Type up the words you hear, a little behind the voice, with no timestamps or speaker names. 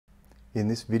In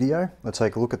this video, I'll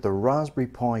take a look at the Raspberry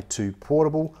Pi 2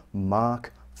 Portable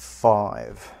Mark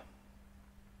 5.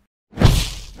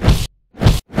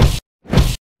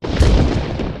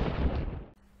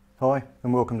 Hi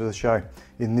and welcome to the show.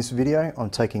 In this video, I'm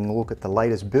taking a look at the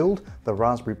latest build, the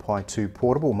Raspberry Pi 2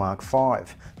 Portable Mark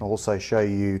 5. I'll also show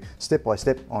you step by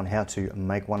step on how to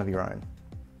make one of your own.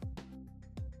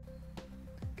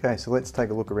 Okay, so let's take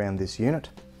a look around this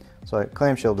unit. So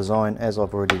clamshell design, as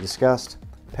I've already discussed.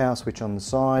 Power switch on the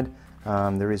side.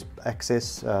 There is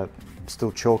access,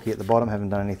 still chalky at the bottom, haven't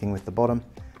done anything with the bottom.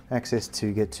 Access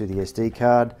to get to the SD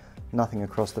card, nothing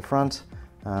across the front.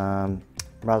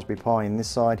 Raspberry Pi in this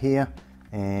side here,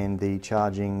 and the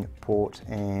charging port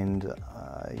and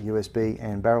USB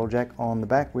and barrel jack on the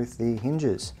back with the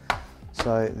hinges.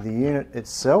 So the unit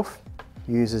itself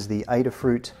uses the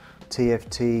Adafruit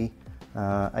TFT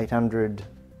 800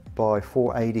 by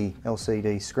 480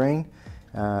 LCD screen,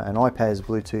 an iPad's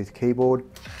Bluetooth keyboard.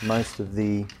 Most of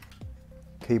the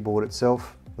keyboard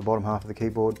itself, the bottom half of the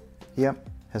keyboard here,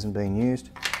 hasn't been used,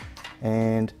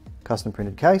 and custom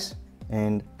printed case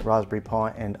and Raspberry Pi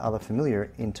and other familiar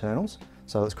internals.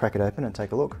 So let's crack it open and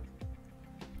take a look.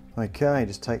 Okay,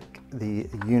 just take the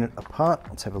unit apart.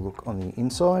 Let's have a look on the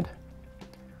inside.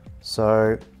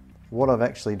 So what I've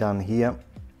actually done here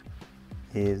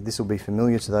is, this will be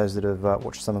familiar to those that have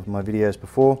watched some of my videos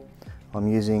before. I'm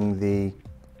using the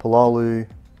Pololu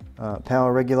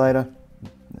power regulator,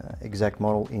 exact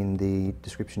model in the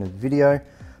description of the video.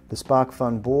 The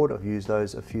Sparkfun board, I've used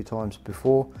those a few times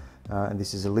before, and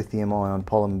this is a lithium-ion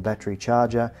polymer battery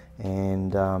charger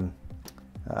and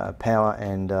power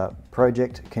and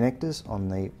project connectors on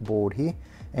the board here,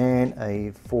 and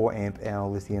a 4 amp hour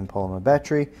lithium polymer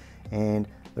battery, and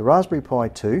the Raspberry Pi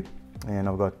 2, and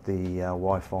I've got the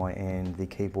Wi-Fi and the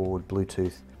keyboard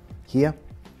Bluetooth here.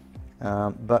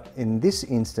 But in this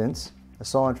instance,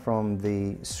 aside from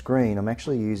the screen, I'm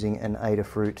actually using an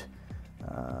Adafruit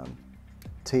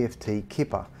TFT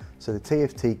Kippah. So the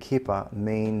TFT Kippah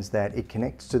means that it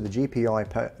connects to the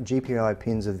GPI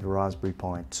pins of the Raspberry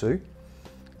Pi 2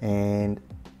 and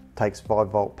takes 5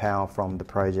 volt power from the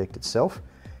project itself,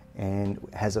 and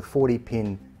has a 40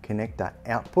 pin connector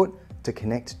output to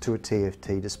connect to a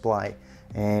TFT display,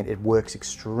 and it works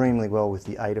extremely well with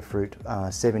the Adafruit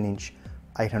 7-inch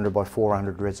 800 by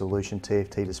 400 resolution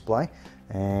TFT display.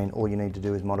 And all you need to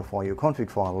do is modify your config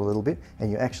file a little bit,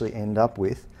 and you actually end up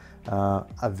with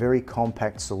a very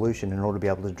compact solution in order to be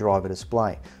able to drive a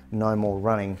display. No more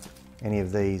running any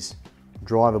of these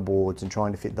driver boards and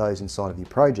trying to fit those inside of your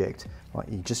project. Right,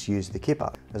 you just use the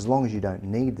Kippah. As long as you don't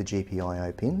need the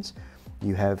GPIO pins,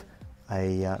 you have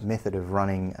a method of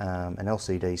running an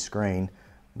LCD screen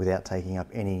without taking up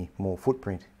any more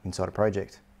footprint inside a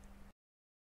project.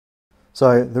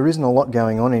 So there isn't a lot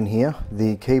going on in here.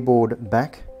 The keyboard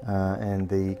back and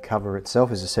the cover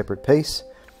itself is a separate piece.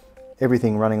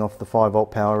 Everything running off the 5 volt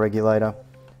power regulator,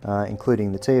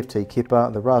 including the TFT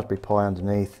Kippah, the Raspberry Pi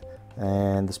underneath,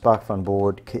 and the Sparkfun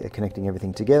board connecting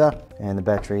everything together, and the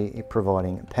battery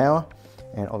providing power,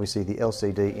 and obviously the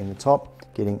LCD in the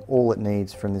top getting all it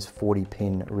needs from this 40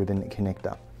 pin ribbon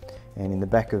connector. And in the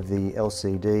back of the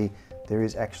LCD, there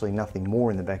is actually nothing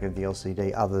more in the back of the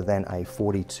LCD other than a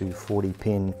 40 to 40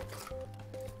 pin,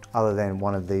 other than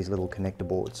one of these little connector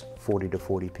boards, 40 to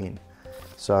 40 pin.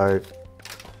 So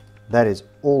that is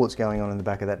all that's going on in the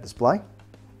back of that display,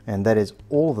 and that is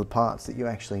all of the parts that you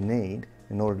actually need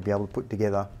in order to be able to put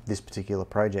together this particular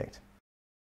project.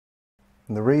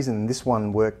 And the reason this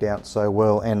one worked out so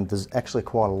well, and there's actually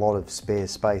quite a lot of spare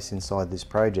space inside this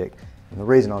project, and the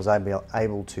reason I was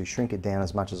able to shrink it down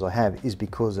as much as I have is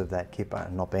because of that Kippah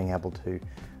and not being able to,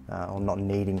 or not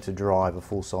needing to drive a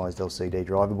full-sized LCD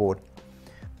driver board.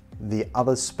 The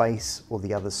other space or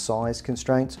the other size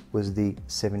constraint was the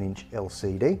 7-inch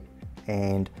LCD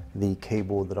and the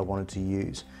keyboard that I wanted to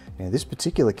use. Now this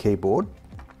particular keyboard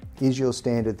is your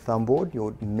standard thumb board,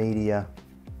 your media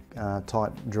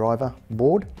type driver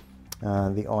board,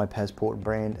 the iPassport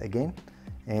brand again.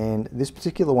 And this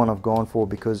particular one I've gone for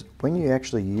because when you're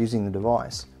actually using the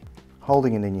device,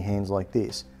 holding it in your hands like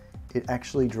this, it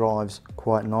actually drives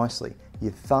quite nicely.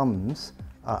 Your thumbs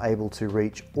are able to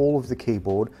reach all of the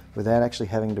keyboard without actually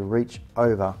having to reach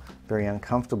over very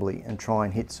uncomfortably and try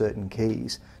and hit certain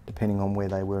keys depending on where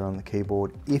they were on the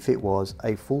keyboard, if it was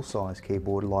a full-size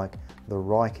keyboard like the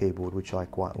Rai keyboard, which I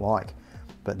quite like.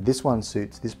 But this one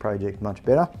suits this project much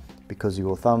better because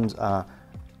your thumbs are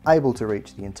able to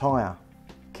reach the entire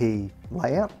key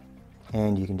layout,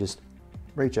 and you can just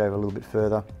reach over a little bit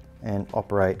further and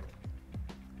operate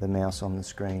the mouse on the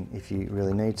screen if you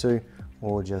really need to,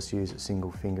 or just use a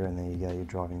single finger and there you go, you're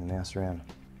driving the mouse around.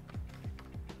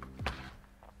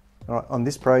 Alright, on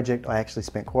this project I actually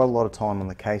spent quite a lot of time on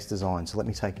the case design, so let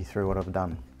me take you through what I've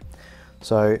done.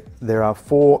 So there are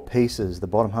 4 pieces: the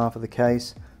bottom half of the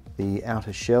case, the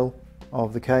outer shell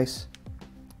of the case,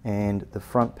 and the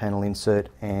front panel insert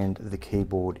and the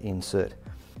keyboard insert.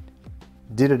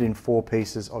 Did it in 4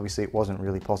 pieces. Obviously it wasn't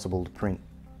really possible to print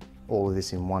all of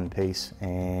this in one piece,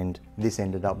 and this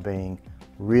ended up being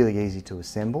really easy to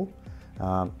assemble.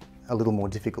 A little more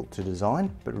difficult to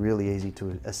design, but really easy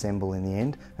to assemble in the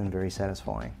end and very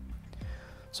satisfying.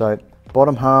 So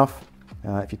bottom half,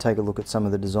 if you take a look at some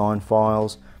of the design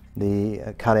files,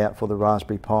 the cutout for the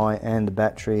Raspberry Pi and the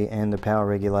battery and the power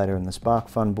regulator and the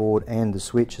Sparkfun board and the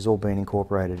switch has all been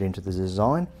incorporated into the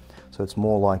design. So it's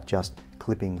more like just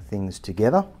clipping things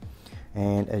together.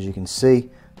 And as you can see,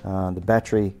 the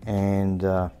battery and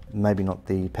maybe not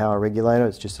the power regulator,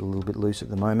 it's just a little bit loose at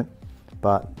the moment,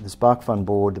 but the Sparkfun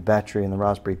board, the battery and the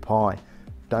Raspberry Pi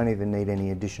don't even need any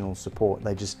additional support.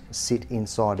 They just sit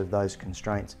inside of those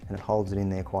constraints and it holds it in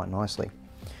there quite nicely.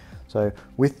 So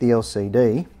with the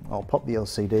LCD, I'll pop the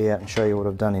LCD out and show you what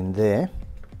I've done in there.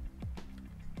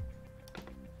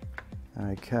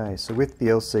 Okay, so with the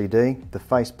LCD, the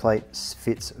faceplate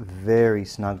fits very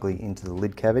snugly into the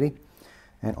lid cavity.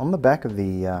 And on the back of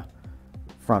the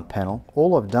front panel,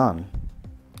 all I've done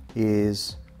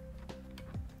is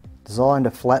designed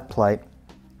a flat plate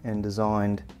and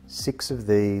designed 6 of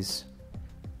these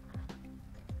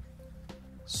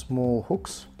small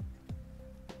hooks,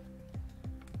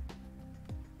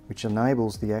 which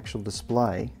enables the actual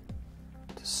display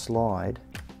to slide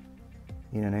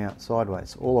in and out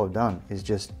sideways. All I've done is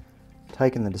just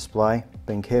taken the display,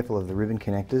 been careful of the ribbon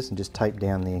connectors and just taped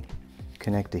down the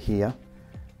connector here.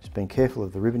 Just been careful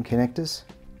of the ribbon connectors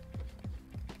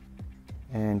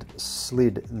and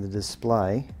slid the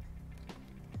display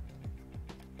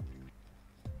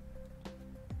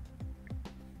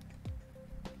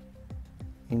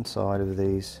inside of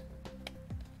these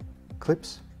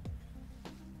clips,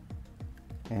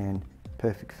 and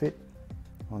perfect fit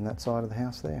on that side of the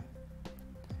house there.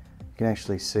 You can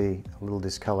actually see a little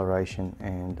discoloration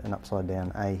and an upside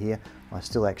down A here. I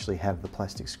still actually have the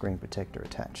plastic screen protector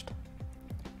attached.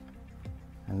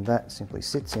 And that simply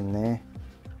sits in there,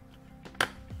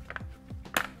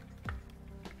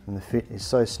 and the fit is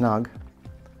so snug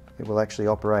it will actually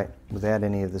operate without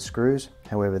any of the screws.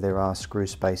 However, there are screw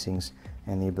spacings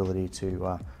and the ability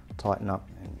to tighten up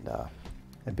and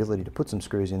ability to put some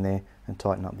screws in there and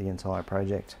tighten up the entire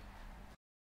project.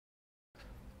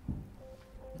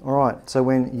 Alright, so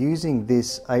when using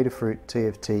this Adafruit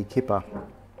TFT Kippah,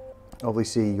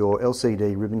 obviously your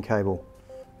LCD ribbon cable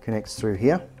connects through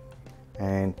here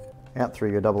and out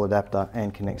through your double adapter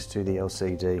and connects to the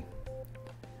LCD.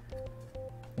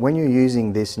 When you're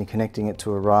using this and you're connecting it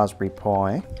to a Raspberry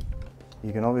Pi,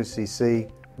 you can obviously see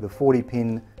the 40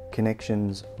 pin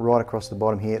connections right across the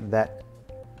bottom here that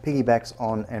piggybacks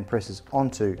on and presses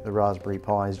onto the Raspberry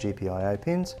Pi's GPIO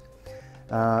pins.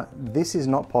 This is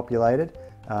not populated.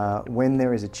 When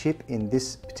there is a chip in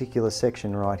this particular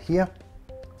section right here,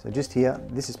 so just here,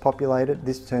 this is populated.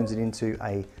 This turns it into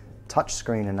a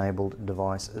touchscreen enabled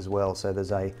device as well. So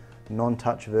there's a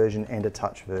non-touch version and a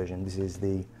touch version. This is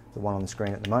the one on the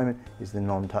screen at the moment is the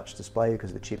non-touch display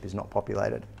because the chip is not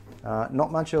populated.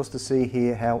 Not much else to see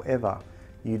here. However,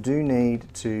 you do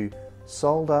need to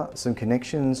solder some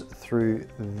connections through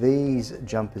these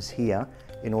jumpers here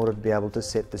in order to be able to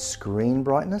set the screen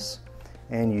brightness,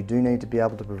 and you do need to be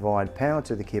able to provide power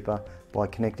to the Kippah by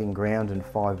connecting ground and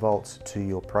 5 volts to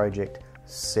your project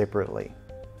separately.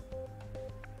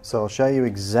 So I'll show you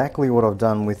exactly what I've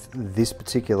done with this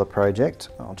particular project.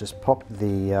 I'll just pop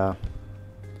the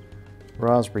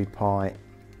Raspberry Pi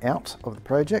out of the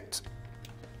project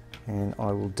and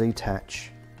I will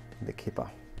detach the Kippah.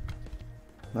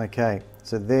 Okay,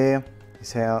 so there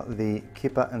is how the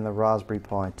Kippah and the Raspberry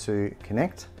Pi 2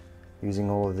 connect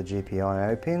using all of the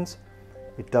GPIO pins.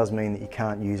 It does mean that you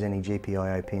can't use any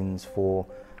GPIO pins for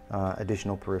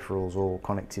additional peripherals or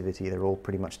connectivity. They're all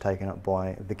pretty much taken up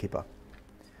by the Kippah.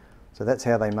 So that's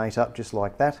how they mate up, just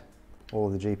like that. All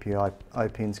of the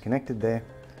GPIO pins connected there.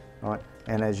 Right.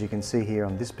 And as you can see here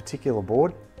on this particular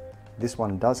board, this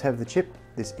one does have the chip.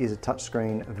 This is a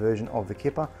touchscreen version of the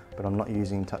Kippah, but I'm not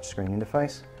using touchscreen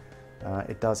interface.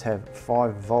 It does have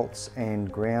 5 volts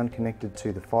and ground connected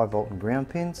to the 5 volt and ground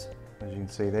pins. As you can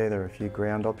see there are a few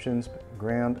ground options,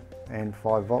 ground and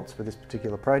 5 volts for this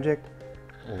particular project,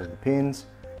 all of the pins.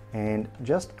 And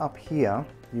just up here,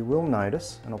 you will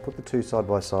notice, and I'll put the two side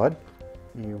by side,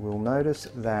 you will notice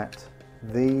that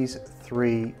these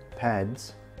 3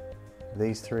 pads,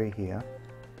 these 3 here,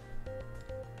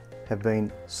 have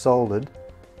been soldered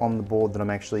on the board that I'm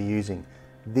actually using.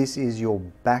 this is your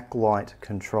backlight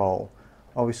control.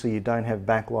 Obviously you don't have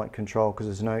backlight control because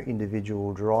there's no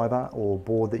individual driver or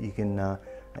board that you can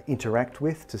interact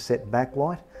with to set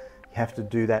backlight. You have to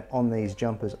do that on these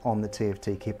jumpers on the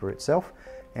TFT Kippah itself.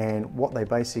 And what they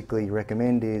basically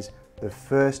recommend is the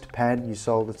first pad you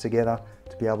solder together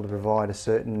to be able to provide a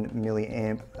certain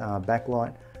milliamp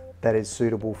backlight that is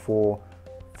suitable for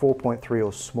 4.3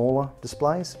 or smaller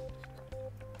displays.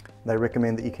 They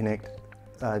recommend that you connect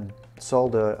a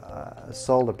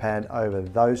solder pad over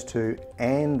those two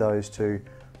and those two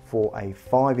for a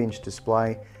 5-inch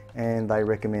display, and they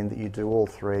recommend that you do all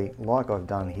three like I've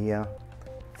done here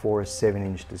for a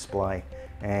 7-inch display,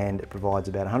 and it provides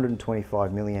about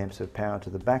 125 milliamps of power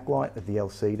to the backlight of the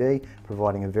LCD,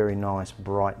 providing a very nice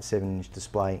bright 7-inch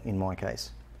display in my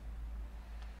case.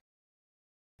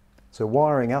 So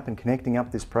wiring up and connecting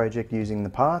up this project using the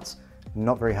parts,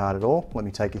 not very hard at all. Let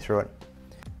me take you through it.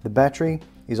 The battery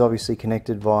is obviously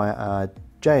connected via a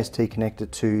JST connector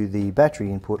to the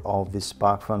battery input of this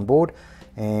Sparkfun board,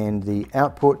 and the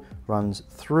output runs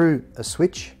through a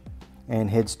switch and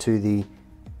heads to the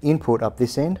input up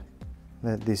this end.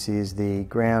 This is the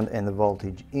ground and the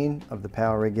voltage in of the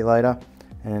power regulator,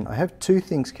 and I have two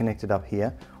things connected up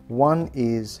here. One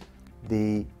is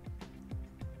the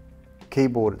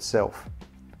keyboard itself,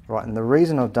 right, and the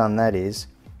reason I've done that is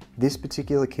this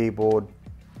particular keyboard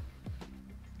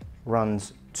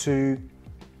runs 2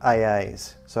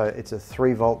 AAs, so it's a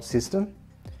 3-volt system.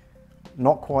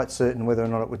 Not quite certain whether or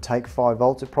not it would take 5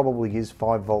 volts. It probably is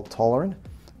 5-volt tolerant,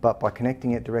 but by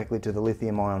connecting it directly to the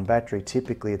lithium-ion battery,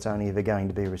 typically it's only ever going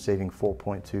to be receiving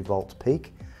 4.2 volts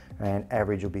peak, and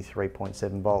average will be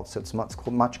 3.7 volts, so it's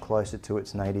much closer to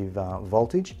its native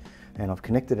voltage, and I've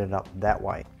connected it up that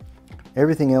way.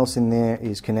 Everything else in there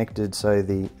is connected, so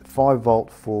the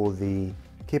 5-volt for the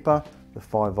Kippah, the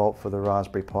 5-volt for the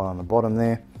Raspberry Pi on the bottom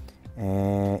there,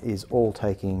 and is all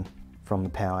taking from the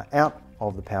power out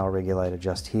of the power regulator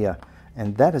just here.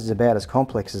 And that is about as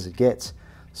complex as it gets.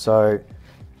 So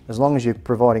as long as you're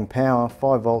providing power,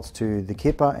 5 volts to the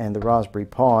Kippah and the Raspberry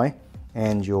Pi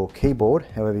and your keyboard,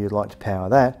 however you'd like to power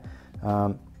that,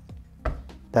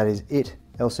 that is it.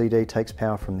 LCD takes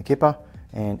power from the Kippah,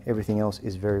 and everything else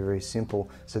is very, very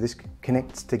simple. So this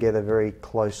connects together very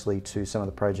closely to some of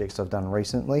the projects I've done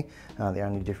recently, the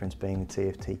only difference being the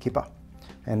TFT Kippah.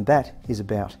 And that is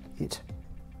about it.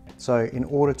 So in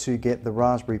order to get the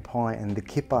Raspberry Pi and the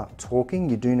Kippah talking,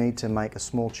 you do need to make a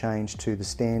small change to the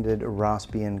standard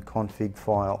Raspbian config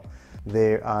file.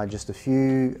 There are just a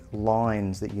few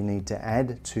lines that you need to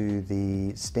add to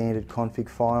the standard config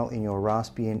file in your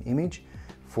Raspbian image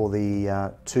for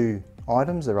the two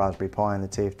items, the Raspberry Pi and the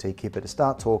TFT Kippah, to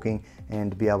start talking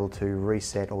and to be able to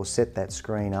reset or set that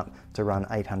screen up to run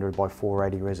 800 by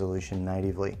 480 resolution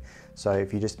natively. So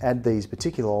if you just add these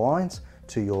particular lines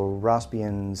to your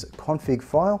Raspbian's config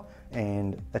file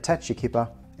and attach your Kippah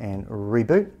and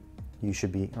reboot, you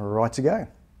should be right to go.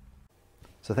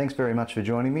 So thanks very much for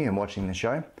joining me and watching the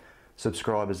show.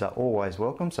 Subscribers are always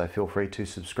welcome, so feel free to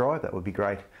subscribe, that would be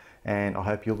great. And I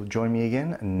hope you'll join me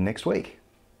again next week.